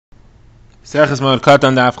Moed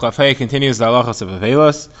Katan Daf continues the halachas of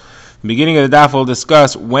avelos. The beginning of the daf will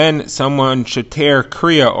discuss when someone should tear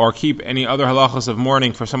kriya or keep any other halachas of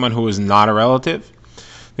mourning for someone who is not a relative.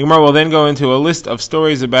 The Gemara will then go into a list of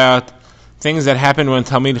stories about things that happened when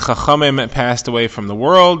Talmid Chachamim passed away from the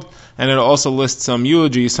world, and it also lists some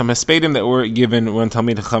eulogies, some hespedim that were given when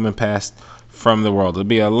Talmid Chachamim passed from the world. It'll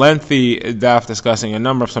be a lengthy daf discussing a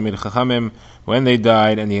number of Talmid Chachamim, when they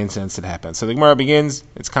died, and the incidents that happened. So the Gemara begins,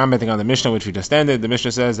 it's commenting on the Mishnah which we just ended. The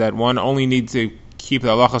Mishnah says that one only needs to keep the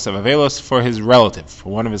halachas of avelos for his relative,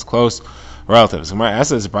 for one of his close relatives. The Gemara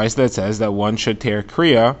asks a price that says that one should tear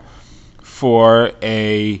kriya for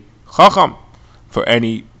a chacham, for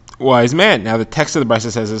any wise man. Now the text of the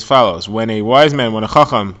Brisa says as follows: when a wise man, when a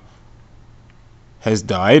chacham has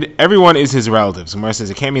died, everyone is his relatives. Gemara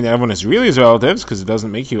says it can't mean that everyone is really his relatives, because it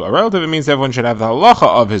doesn't make you a relative. It means everyone should have the halacha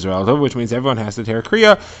of his relative, which means everyone has to tear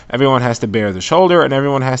kriya, everyone has to bear the shoulder, and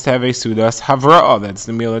everyone has to have a sudas havra'ah. That's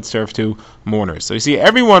the meal that's served to mourners. So you see,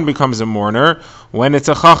 everyone becomes a mourner when it's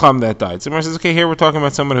a chacham that died. So Gemara says, okay, here we're talking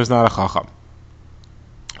about someone who's not a chacham.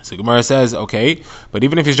 So Gemara says, okay, but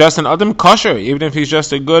even if he's just an adam kosher, even if he's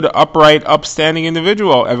just a good, upright, upstanding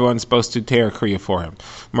individual, everyone's supposed to tear kriya for him.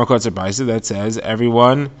 Gemara quotes a brisa that says,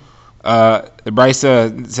 everyone, the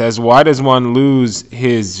brisa says, why does one lose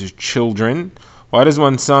his children? Why does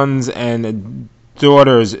one's sons and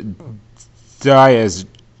daughters die as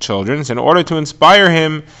children? So in order to inspire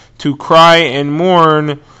him to cry and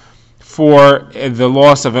mourn for the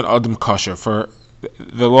loss of an adam kosher, for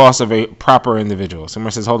the loss of a proper individual.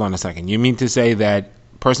 Someone says, hold on a second. You mean to say that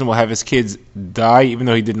a person will have his kids die even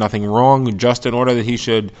though he did nothing wrong, just in order that he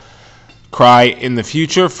should cry in the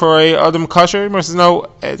future for a adam kosher? Someone says,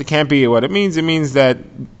 no, it can't be what it means. It means that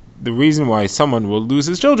the reason why someone will lose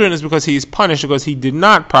his children is because he is punished because he did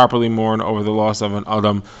not properly mourn over the loss of an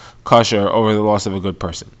adam kosher, over the loss of a good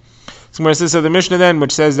person. So the Mishnah then,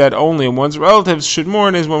 which says that only one's relatives should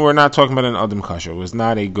mourn, is when we're not talking about an adam kosher. It was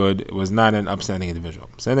not an upstanding individual.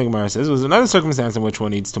 So the Gemara says, there's another circumstance in which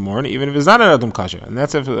one needs to mourn, even if it's not an adam kosher, and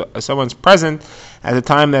that's if someone's present at the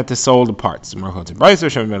time that the soul departs. Gemara quotes a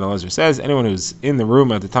brisa, Shimon ben Elazar says, anyone who's in the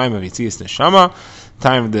room at the time of Yitzias Neshama,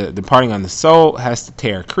 time of the departing on the soul, has to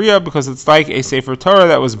tear kriya, because it's like a sefer Torah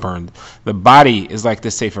that was burned. The body is like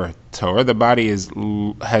the sefer Torah. The body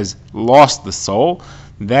has lost the soul.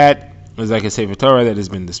 That is like a sefer Torah that has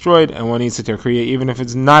been destroyed, and one needs to tear kriya even if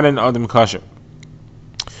it's not an adam kosher.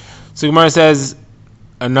 So Gemara says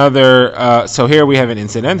another. So here we have an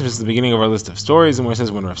incident. This is the beginning of our list of stories, and where it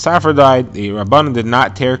says when Rav Safar died, the Rabbanan did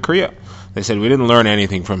not tear kriya. They said we didn't learn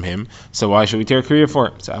anything from him, so why should we tear kriya for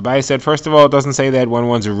him? So Abai said, first of all, it doesn't say that when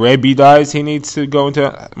one's rebbe dies he needs to go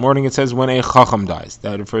into mourning. It says when a chacham dies.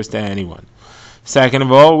 That refers to anyone. Second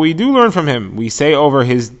of all, we do learn from him. We say over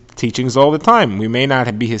his teachings all the time. We may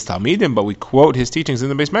not be his talmidim, but we quote his teachings in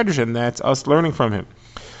the Beis Medrash, and that's us learning from him.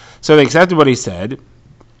 So they accepted what he said,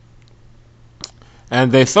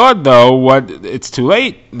 and they thought, though, it's too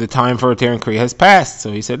late. The time for tearing kriya has passed.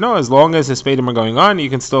 So he said, no, as long as his hespedim are going on, you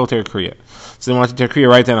can still tear kriya. So they wanted to tear kriya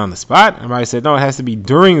right then on the spot, and I said, no, it has to be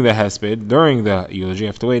during the hesped, during the eulogy. You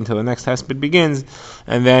have to wait until the next hesped begins,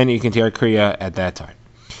 and then you can tear kriya at that time.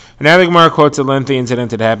 And now the Gemara quotes a lengthy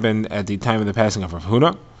incident that happened at the time of the passing of Rav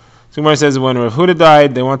Huna. So Gemara says when Rav Huda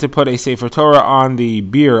died, they wanted to put a sefer Torah on the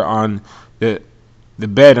bier, on the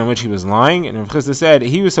bed on which he was lying. And Rav Chisda said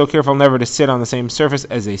he was so careful never to sit on the same surface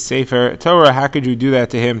as a sefer Torah. How could you do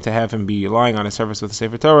that to him, to have him be lying on a surface with a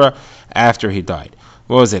sefer Torah after he died?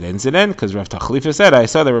 What was it, incident? Because Rav Tachlifa said, I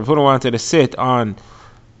saw that Rav Huda wanted to sit on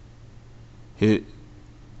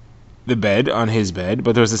the bed, on his bed,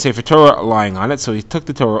 but there was a sefer Torah lying on it, so he took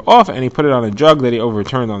the Torah off and he put it on a jug that he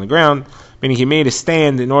overturned on the ground, meaning he made a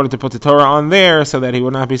stand in order to put the Torah on there so that he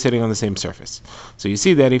would not be sitting on the same surface. So you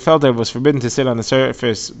see that he felt that it was forbidden to sit on the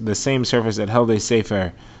same surface that held a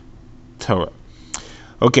sefer Torah.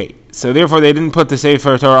 Okay, so therefore they didn't put the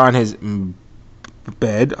sefer Torah on his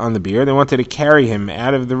bed, on the bier. They wanted to carry him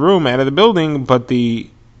out of the room, out of the building, but the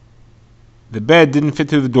bed didn't fit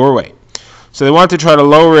through the doorway. So they wanted to try to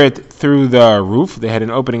lower it through the roof. They had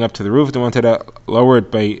an opening up to the roof. They wanted to lower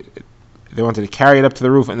it they wanted to carry it up to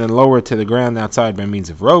the roof and then lower it to the ground outside by means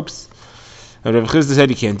of ropes. And Rav Chisda said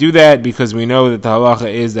you can't do that because we know that the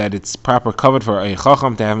halacha is that it's proper covered for a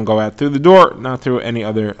chacham to have him go out through the door, not through any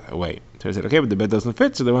other way. So they said, okay, but the bed doesn't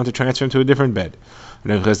fit, so they want to transfer him to a different bed.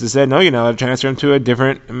 And Rav Chisda said, no, you're not allowed to transfer him to a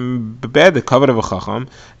different bed. The covet of a chacham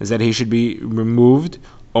is that he should be removed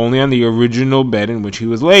only on the original bed in which he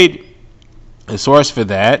was laid. The source for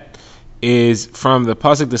that is from the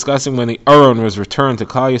pasuk discussing when the Aron was returned to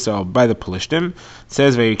Klal Yisrael by the Pelishtim. It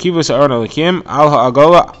says, "Vayikivus Aron Elikim al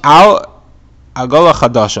ha'agola al Agala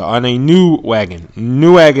Chadasha, on a new wagon.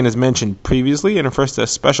 New wagon is mentioned previously and refers to a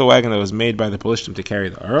special wagon that was made by the Pelishtim to carry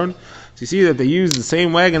the Aron. So you see that they used the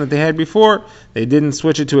same wagon that they had before, they didn't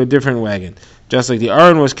switch it to a different wagon. Just like the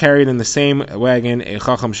Aron was carried in the same wagon, a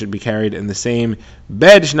Chacham should be carried in the same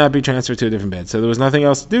bed, should not be transferred to a different bed. So there was nothing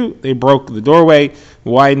else to do. They broke the doorway,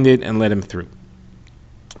 widened it, and let him through.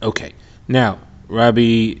 Okay, now,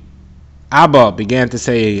 Rabbi Abba began to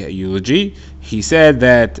say a eulogy. He said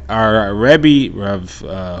that our Rebbe, Rav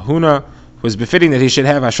Huna, was befitting that he should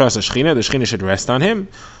have Ashras HaShechina, the Shechina should rest on him,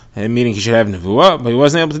 meaning he should have Nevuah, but he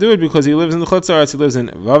wasn't able to do it because he lives in the Chutz La'aretz, he lives in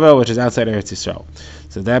Vavel, which is outside Eretz Yisrael.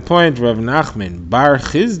 So at that point, Rav Nachman Bar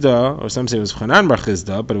Chizda, or some say it was Chanan Bar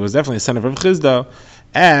Chizda, but it was definitely a son of Rav Chizda,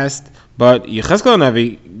 asked, but Yecheskel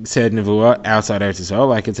Navi said Nevuah outside Eretz Yisrael,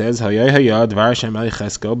 like it says, Hayay Hayah Dvar Hashem El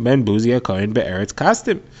Yecheskel Ben Buzi HaKohen Be'eretz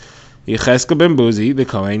Kasdim. Yecheskel ben Buzi, the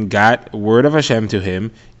Kohen, got word of Hashem to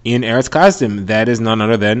him in Eretz Kasdim. That is none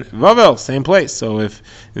other than Vavel, same place. So if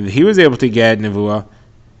he was able to get Nevuah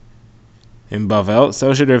in Bavel,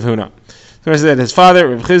 so should Rav Huna. So he said his father,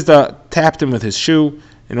 Rav Chizda, tapped him with his shoe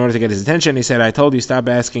in order to get his attention. He said, I told you, stop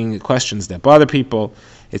asking questions that bother people.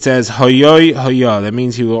 It says, Hoyoy Hoya. That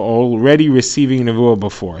means he was already receiving Nevuah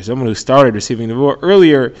before. Someone who started receiving Nevuah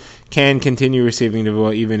earlier can continue receiving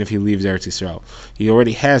Nevuah even if he leaves Eretz Yisrael. He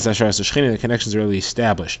already has Ashras HaShechina, the connections are already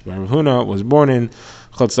established. But Rav Huna was born in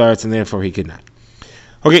Chutz La'aretz and therefore he could not.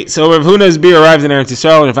 Okay, so Rav Huna's beer arrived in Eretz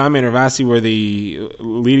Yisrael, and Rav Ami and Rav Asi were the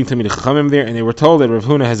leading Talmidei Chachamim there, and they were told that Rav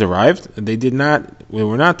Huna has arrived. They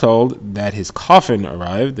were not told that his coffin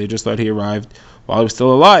arrived. They just thought he arrived while he was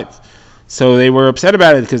still alive. So they were upset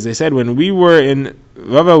about it because they said when we were in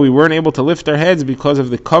Rava, we weren't able to lift our heads because of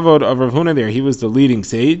the kavod of Rav Huna there. He was the leading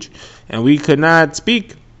sage, and we could not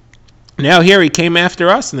speak. Now here he came after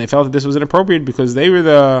us, and they felt that this was inappropriate because they were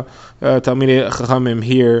the Talmidei Chachamim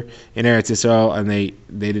here in Eretz Yisrael, and they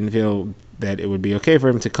didn't feel that it would be okay for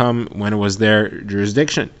him to come when it was their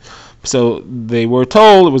jurisdiction. So they were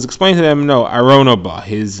told, it was explained to them, no, Aronobah,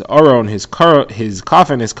 his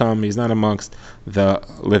coffin has come, he's not amongst the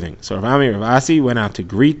living. So Rav Ami, Rav Asi went out to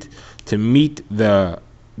meet the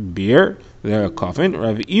bier, the coffin.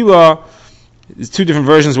 Rav Ila, there's two different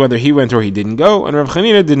versions whether he went or he didn't go, and Rav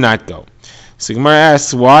Chanina did not go. So Gemara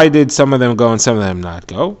asks, why did some of them go and some of them not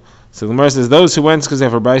go? So Gemara says, those who went, because they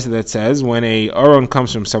have a brisa that says, when a Aron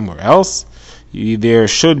comes from somewhere else, there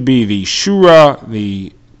should be the Shura,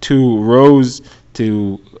 the 2 rows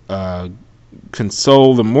to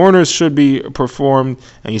console the mourners should be performed,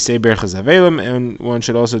 and you say Berchas Avelim, and one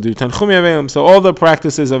should also do Tanchumi Avelim. So all the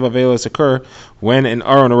practices of Avelis occur when an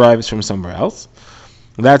Aron arrives from somewhere else.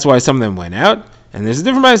 That's why some of them went out. And there's a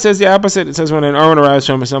different one that says the opposite. It says when an Aron arrives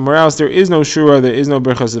from somewhere else, there is no Shura, there is no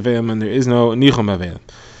Berchas Avelim, and there is no Nichum Avelim.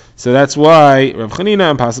 So that's why Rav Chanina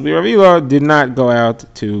and possibly Rav Ila did not go out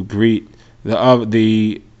to greet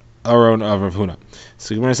the Aron of Rav Huna.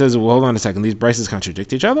 So Gemara says, well, hold on a second, these brises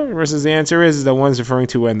contradict each other? Versus the answer is that one's referring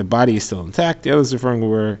to when the body is still intact, the other is referring to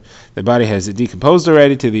where the body has decomposed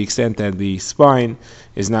already to the extent that the spine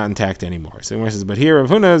is not intact anymore. So Gemara says, but here Rav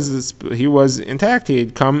Huna, he was intact, he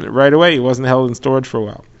had come right away, he wasn't held in storage for a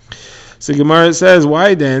while. So Gemara says,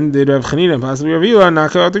 why then did Rav Chanina and possibly Rav Ila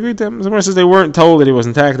not go out to greet him? So Gemara says they weren't told that he was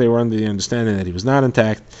intact, they were under the understanding that he was not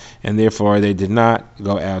intact, and therefore they did not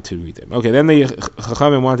go out to greet him. Okay, then the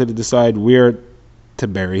Chachamim wanted to decide where to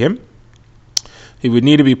bury him. He would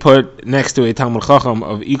need to be put next to a Talmud Chacham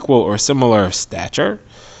of equal or similar stature.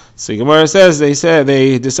 So Gemara says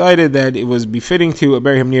they decided that it was befitting to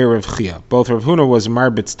bury him near Rav Chia. Both Rav Huna was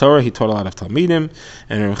Marbitz Torah, he taught a lot of Talmidim,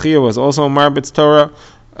 and Rav Chia was also Marbitz Torah.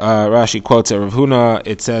 Rashi quotes at Rav Huna,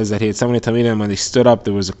 it says that he had so many Talmidim, when they stood up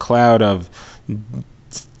there was a cloud of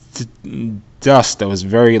dust that was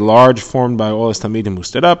very large, formed by all his Talmidim who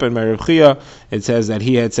stood up. And by Rav Chia, it says that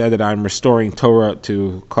he had said that I'm restoring Torah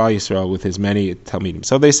to Klal Yisrael with his many Talmidim.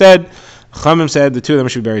 So they said, Chamim said the two of them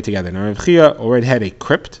should be buried together. Now Rav Chia already had a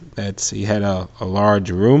crypt, he had a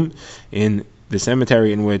large room in the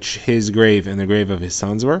cemetery in which his grave and the grave of his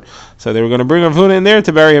sons were. So they were going to bring Rav Huna in there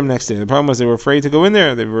to bury him next day. The problem was they were afraid to go in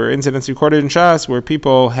there. There were incidents recorded in Shas where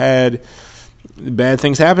people had bad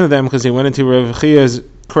things happen to them because they went into Rav Chia's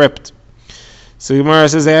crypt. So Gemara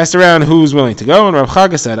says they asked around who's willing to go, and Rav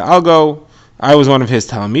Chaga said, I'll go. I was one of his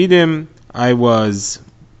Talmidim. I was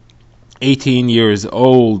 18 years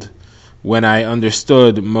old when I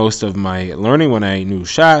understood most of my learning, when I knew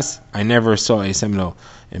Shas. I never saw a seminal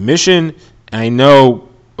emission. I know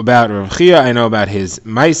about Rav Chia, I know about his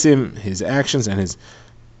maisim, his actions, and his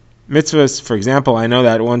mitzvahs. For example, I know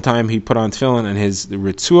that one time he put on tefillin and the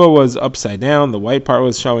ritzua was upside down, the white part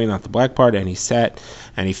was showing, not the black part, and he sat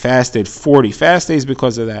and he fasted 40 fast days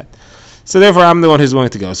because of that. So therefore, I'm the one who's willing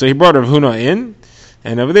to go. So he brought Rav Huna in,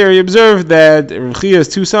 and over there he observed that Rav Chia's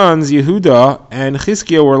two sons, Yehuda and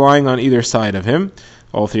Chizkiah, were lying on either side of him.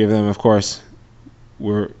 All three of them, of course,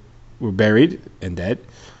 were buried and dead.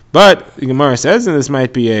 But the Gemara says, and this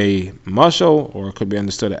might be a mashal, or it could be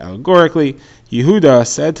understood allegorically, Yehuda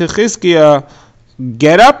said to Chizkiah,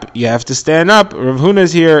 get up, you have to stand up. Rav Huna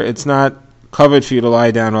is here, it's not covered for you to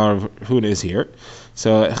lie down while Rav Huna is here.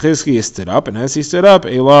 So Chizkiah stood up, and as he stood up,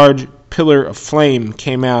 a large pillar of flame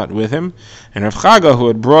came out with him. And Rav Chaga, who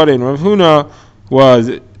had brought in Rav Huna,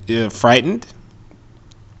 was frightened,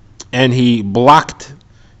 and he blocked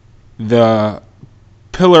the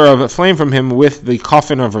pillar of flame from him with the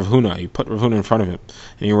coffin of Rav Huna. He put Rav Huna in front of him,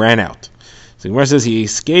 and he ran out. So the Gemara says he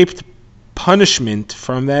escaped punishment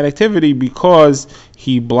from that activity because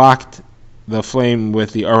he blocked the flame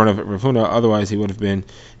with the aron of Rav Huna. Otherwise, he would have been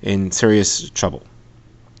in serious trouble.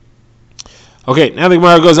 Okay, now the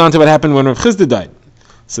Gemara goes on to what happened when Rav Chizda died.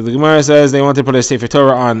 So the Gemara says they wanted to put a Sefer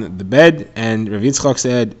Torah on the bed, and Rav Yitzchak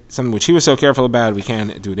said something which he was so careful about, we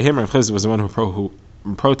can't do it to him. Rav Chizda was the one who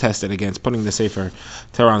protested against putting the Sefer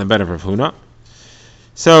Torah on the bed of Rav Huna.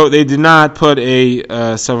 So they did not put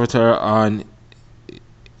a Sefer Torah on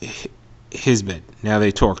his bed. Now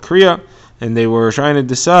they tore Kriya, and they were trying to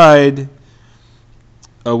decide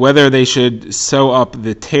whether they should sew up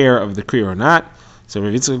the tear of the Kriya or not. So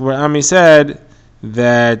Rav Yitzchak bar Ami said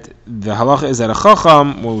that the halacha is that a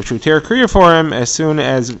chacham, which would tear Kriya for him, as soon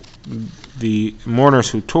as the mourners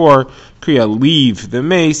who tore Kriya leave the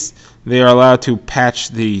mace, they are allowed to patch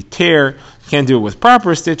the tear. Can't do it with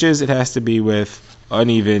proper stitches. It has to be with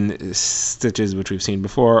uneven stitches, which we've seen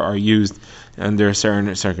before, are used under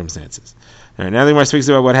certain circumstances. All right, now the Gemara speaks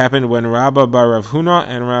about what happened when Rabba bar Rav Huna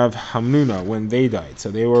and Rav Hamnuna, when they died.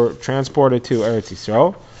 So they were transported to Eretz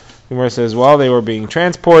Yisrael. The Gemara says while they were being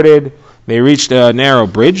transported, they reached a narrow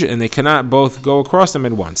bridge, and they cannot both go across them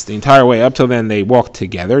at once. The entire way up till then, they walked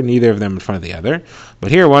together, neither of them in front of the other.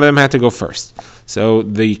 But here, one of them had to go first. So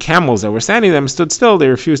the camels that were standing them stood still. They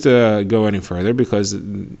refused to go any further because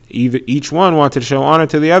each one wanted to show honor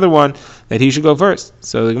to the other one that he should go first.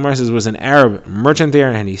 So the Gemara says there was an Arab merchant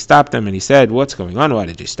there, and he stopped them, and he said, what's going on? Why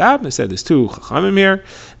did you stop? They said, there's two chachamim here.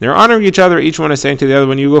 They're honoring each other. Each one is saying to the other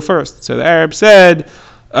one, you go first. So the Arab said,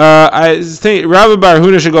 I think Rabbi bar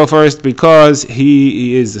Huna should go first because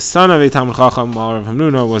he is the son of a Talmid Chacham, while Rav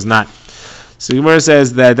Hamnuna was not. So the Gemara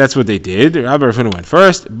says that that's what they did. Rabbi bar Huna went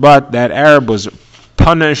first, but that Arab was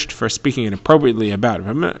punished for speaking inappropriately about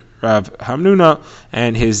Rav Hamnuna,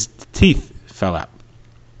 and his teeth fell out.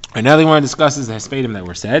 And now the Gemara discusses the hespedim that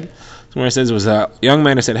were said. The Gemara says it was a young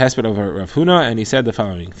man who said hesped over Rav Huna, and he said the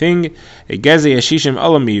following thing: Egezi Yashishim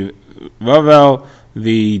Alami Vavel,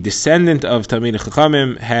 the descendant of Talmidei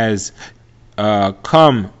Chachamim, has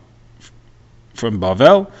come from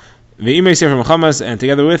Bavel. Ve'imei Sefer Mechamas, and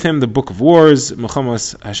together with him the Book of Wars.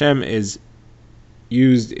 Mechamas Hashem is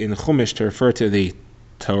used in Chumash to refer to the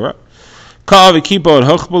Torah. Ka'av Kipod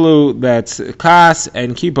Hochbalu, that's Kas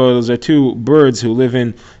and Kipod. Those are two birds who live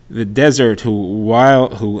in the desert who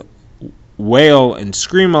wail and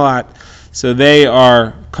scream a lot. So they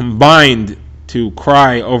are combined to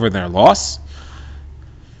cry over their loss.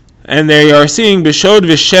 And they are seeing B'shod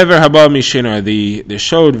v'shever haba mishinar, the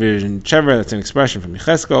shod v'shever, that's an expression from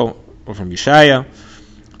Yecheskel or from Yeshaya,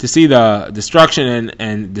 to see the destruction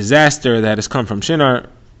and disaster that has come from Shinar,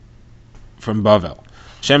 from Bavel.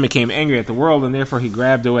 Hashem became angry at the world, and therefore he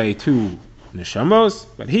grabbed away two neshamos,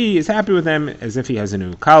 but he is happy with them as if he has a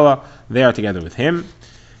new kala. They are together with him.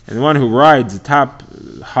 And the one who rides the top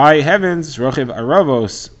high heavens, Rochiv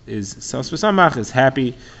Aravos, is Sosvasamach, is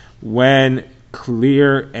happy when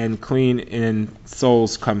clear and clean in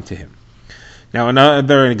souls come to him. Now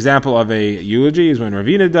another example of a eulogy is when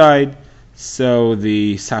Ravina died. So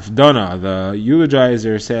the Safdana, the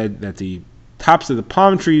eulogizer, said that the tops of the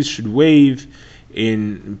palm trees should wave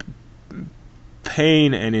in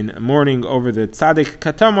pain and in mourning over the tzaddik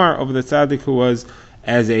katamar, over the tzaddik who was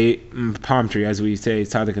as a palm tree, as we say,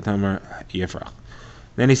 tzaddik katamar yefrach.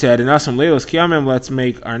 Then he said, "Inasam leilos kiyamim, let's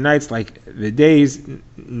make our nights like the days,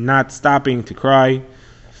 not stopping to cry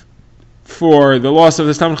for the loss of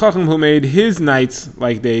the Talmid Chacham who made his nights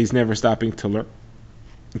like days, never stopping to learn."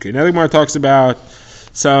 Okay, now the Gemara talks about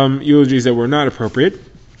some eulogies that were not appropriate.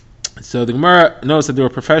 So the Gemara knows that there were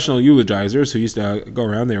professional eulogizers who used to go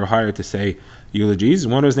around. They were hired to say eulogies.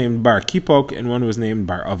 One was named Bar Kipok and one was named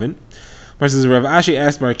Bar Oven. Versus Rav Ashi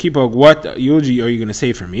asked Bar Kipok, what eulogy are you going to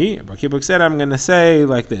say for me? Bar Kipok said, I'm going to say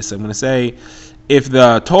like this. I'm going to say, if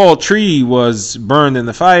the tall tree was burned in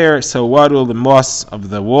the fire, so what will the moss of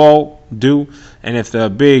the wall do? And if the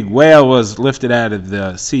big whale was lifted out of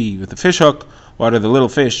the sea with the fish hook, what are the little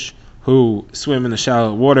fish who swim in the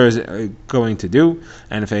shallow waters are going to do?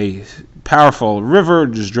 And if a powerful river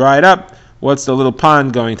just dried up, what's the little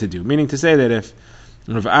pond going to do? Meaning to say that if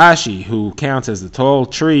Rav Ashi, who counts as the tall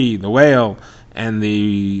tree, the whale, and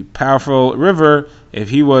the powerful river, if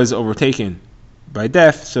he was overtaken by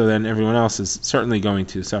death, so then everyone else is certainly going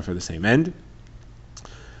to suffer the same end.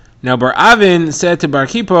 Now Bar Avin said to Bar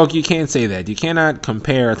Kipok, you can't say that. You cannot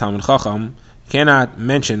compare a Talmud Chacham. You cannot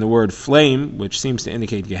mention the word flame, which seems to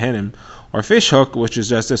indicate Gehenim, or fish hook, which is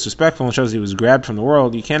just disrespectful and shows he was grabbed from the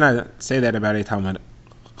world. You cannot say that about a Talmud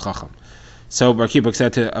Chacham. So Bar Kipok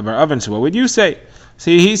said to Bar Avin, so what would you say?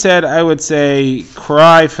 See, he said, I would say,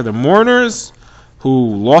 cry for the mourners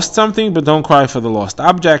who lost something, but don't cry for the lost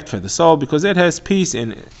object, for the soul, because it has peace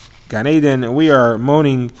in Gan Eden, and we are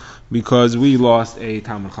moaning because we lost a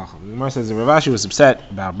Talmud Chacham. The Gemara says that Rav Ashi was upset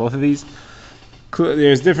about both of these.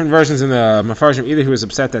 There's different versions in the Mefarshim. Either he was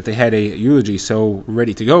upset that they had a eulogy so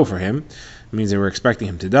ready to go for him, it means they were expecting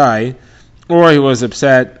him to die, or he was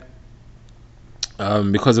upset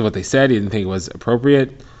because of what they said. He didn't think it was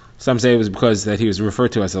appropriate. Some say it was because that he was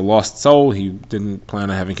referred to as a lost soul. He didn't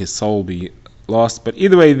plan on having his soul be lost. But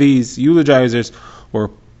either way, these eulogizers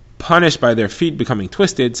were punished by their feet becoming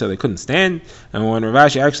twisted, so they couldn't stand. And when Rav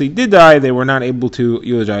Ashi actually did die, they were not able to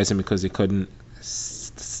eulogize him because they couldn't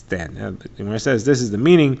stand. Now, the Gemara says this is the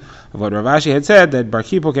meaning of what Rav Ashi had said, that Bar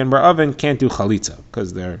Kipok and Bar Avin can't do chalitza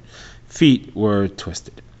because their feet were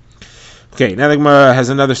twisted. Okay, now the Gemara has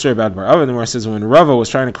another story about Bar Avin. The Gemara says when Rava was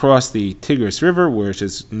trying to cross the Tigris River, which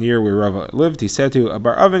is near where Rava lived, he said to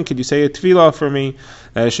Bar Avin, could you say a tefillah for me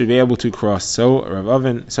that I should be able to cross? So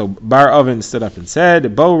Bar Avin stood up and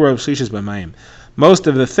said, Bo Rav Shlishis b'mayim. Most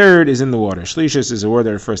of the third is in the water. Shlishis is a word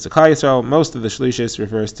that refers to Klal Yisrael. Most of the Shlishis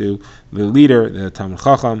refers to the leader, the Talmud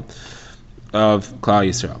Chacham of Klal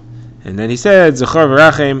Yisrael. And then he said, Zechar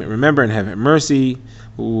v'rachem, remember and have mercy.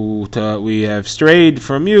 We have strayed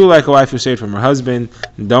from you like a wife who strayed from her husband.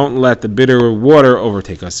 Don't let the bitter water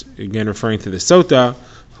overtake us. Again, referring to the Sota,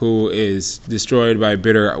 who is destroyed by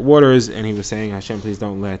bitter waters, and he was saying, Hashem, please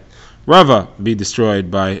don't let Rava be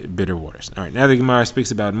destroyed by bitter waters. All right, now the Gemara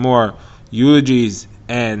speaks about more eulogies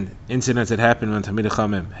and incidents that happened when Talmidei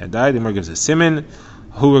Chachamim had died. The Gemara gives a siman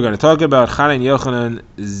who we're going to talk about. Chanan Yochanan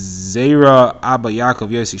Zera Abba Yaakov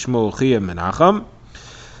Yossi Shmuel Chia Menachem.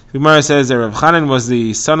 The Gemara says that Rav Chanan was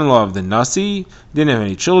the son-in-law of the Nasi, didn't have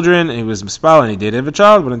any children, and he was mispal, and he did have a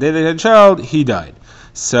child, but on the day that he had a child, he died.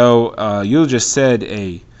 So Yul just said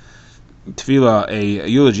a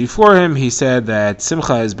eulogy for him. He said that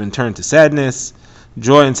Simcha has been turned to sadness,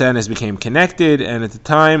 joy and sadness became connected, and at the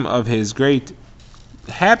time of his great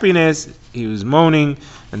happiness, he was moaning,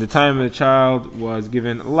 and the time of the child was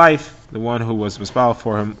given life, the one who was mispal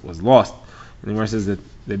for him was lost. And the Gemara says that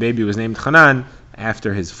the baby was named Hanan,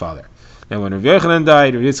 after his father. Now when Rav Yochanan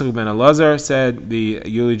died, Rav Yitzchak ben Elazar said the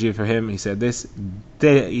eulogy for him. He said, this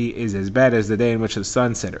day is as bad as the day in which the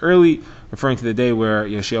sun set early, referring to the day where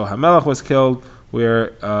Yeshua HaMelech was killed,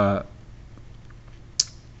 where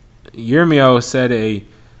Yirmiyahu said a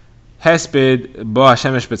Hesped Bo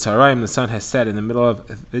Hashemesh B'tzarayim, the sun has set in the middle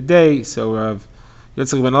of the day. So Rav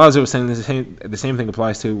Yitzchak ben Elazar was saying the same thing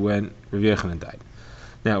applies to when Rav Yochanan died.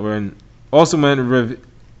 Now when Rav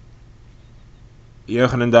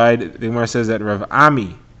Yochanan died, the Gemara says that Rav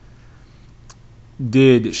Ami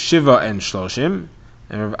did Shiva and Shloshim,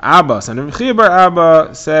 and Rav Abba, son of Rav Chia bar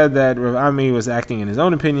Abba, said that Rav Ami was acting in his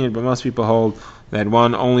own opinion, but most people hold that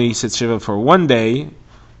one only sits Shiva for one day,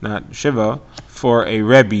 not Shiva, for a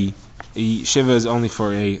Rebbe. Shiva is only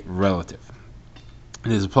for a relative.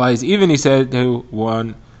 And this applies even, he said, to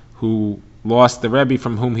one who lost the Rebbe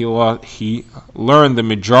from whom he learned the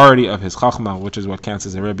majority of his Chachma, which is what counts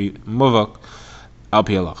as a Rebbe Muvak, Al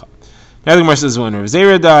Pi Halacha. Now the Gemara says when Rav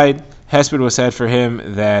Zera died, Hesped was said for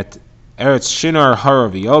him that Eretz Shinar Hara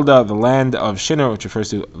V'Yolda, the land of Shinar, which refers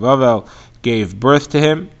to Vavel, gave birth to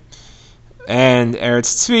him, and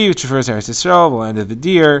Eretz Tzvi, which refers to Eretz Yisrael, the land of the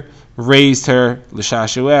deer, raised her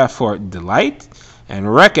L'Shashuah for delight, and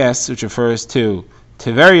Rekes, which refers to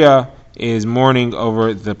Tiveria, is mourning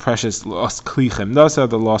over the precious lost Kli Chemdosa,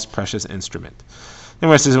 the lost precious instrument. The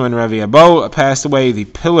Gemara says when Rav Abo passed away, the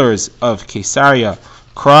pillars of Caesarea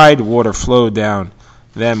cried, water flowed down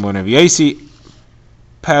them. When Rav Yasi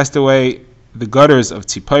passed away, the gutters of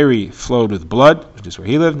Tzipori flowed with blood, which is where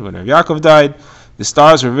he lived. When Rav Yaakov died, the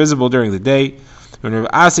stars were visible during the day. When Rav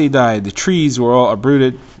Asi died, the trees were all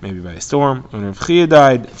uprooted, maybe by a storm. When Rav Chia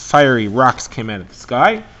died, fiery rocks came out of the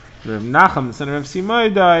sky. When Rav Nacham, the son of Rav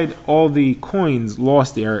Simai, died, all the coins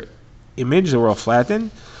lost their image, they were all flattened.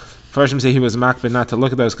 Farshim say he was makbid not to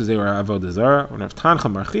look at those because they were avodah zarah. When Rav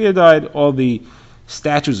Tancham Bar Chia died, all the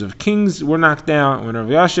statues of kings were knocked down. When Rav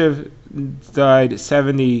Yashiv died,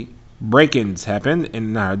 70 break-ins happened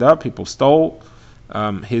in Narda. People stole.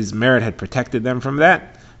 His merit had protected them from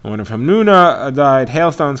that. And when Rav Hamnuna died,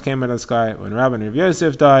 hailstones came out of the sky. When Rabbi and Rav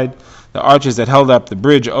Yosef died, the arches that held up the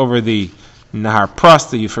bridge over the Nahar Pras,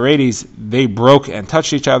 the Euphrates, they broke and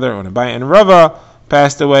touched each other. When Abai and Rava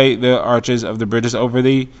passed away, the arches of the bridges over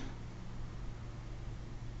the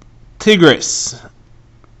Tigris,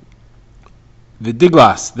 the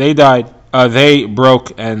Diglas, they died. They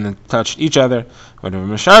broke and touched each other. When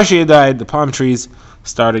Masharshia died, the palm trees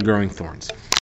started growing thorns.